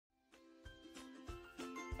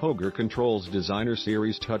Hogar controls designer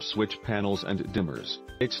series touch switch panels and dimmers,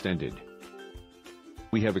 extended.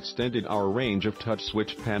 We have extended our range of touch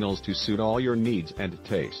switch panels to suit all your needs and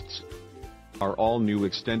tastes. Our all-new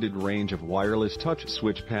extended range of wireless touch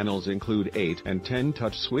switch panels include 8 and 10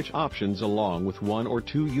 touch switch options along with 1 or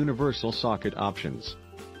 2 universal socket options.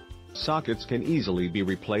 Sockets can easily be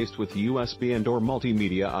replaced with USB and/or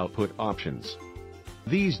multimedia output options.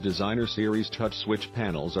 These designer series touch switch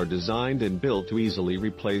panels are designed and built to easily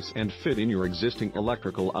replace and fit in your existing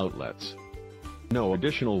electrical outlets. No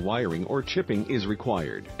additional wiring or chipping is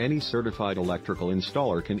required. Any certified electrical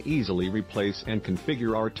installer can easily replace and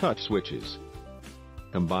configure our touch switches.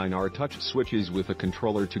 Combine our touch switches with a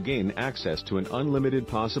controller to gain access to an unlimited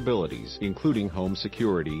possibilities including home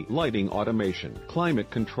security, lighting automation, climate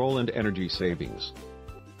control and energy savings.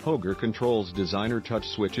 Hogar controls designer touch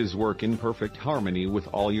switches work in perfect harmony with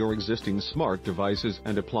all your existing smart devices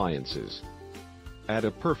and appliances. Add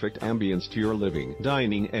a perfect ambience to your living,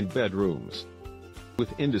 dining and bedrooms.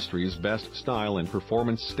 With industry's best style and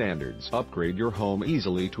performance standards, upgrade your home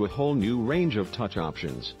easily to a whole new range of touch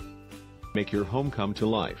options. Make your home come to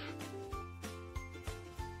life.